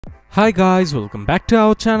Hi guys, welcome back to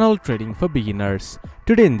our channel Trading for Beginners.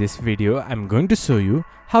 Today in this video, I'm going to show you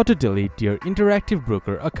how to delete your Interactive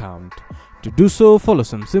Broker account. To do so, follow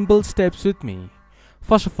some simple steps with me.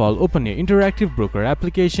 First of all, open your Interactive Broker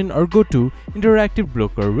application or go to Interactive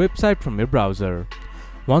Broker website from your browser.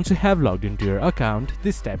 Once you have logged into your account,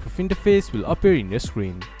 this type of interface will appear in your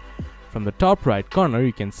screen. From the top right corner,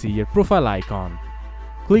 you can see your profile icon.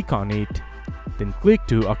 Click on it, then click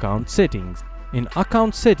to Account Settings. In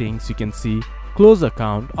Account Settings, you can see Close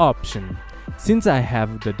Account option. Since I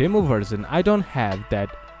have the demo version, I don't have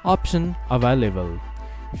that option available.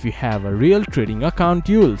 If you have a real trading account,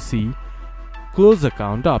 you will see Close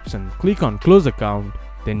Account option. Click on Close Account,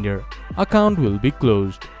 then your account will be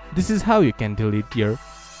closed. This is how you can delete your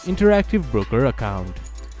Interactive Broker account.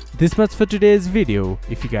 This much for today's video.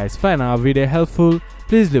 If you guys find our video helpful,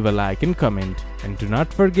 please leave a like and comment, and do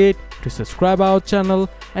not forget to subscribe our channel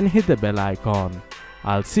and hit the bell icon.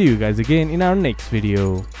 I'll see you guys again in our next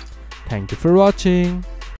video. Thank you for watching.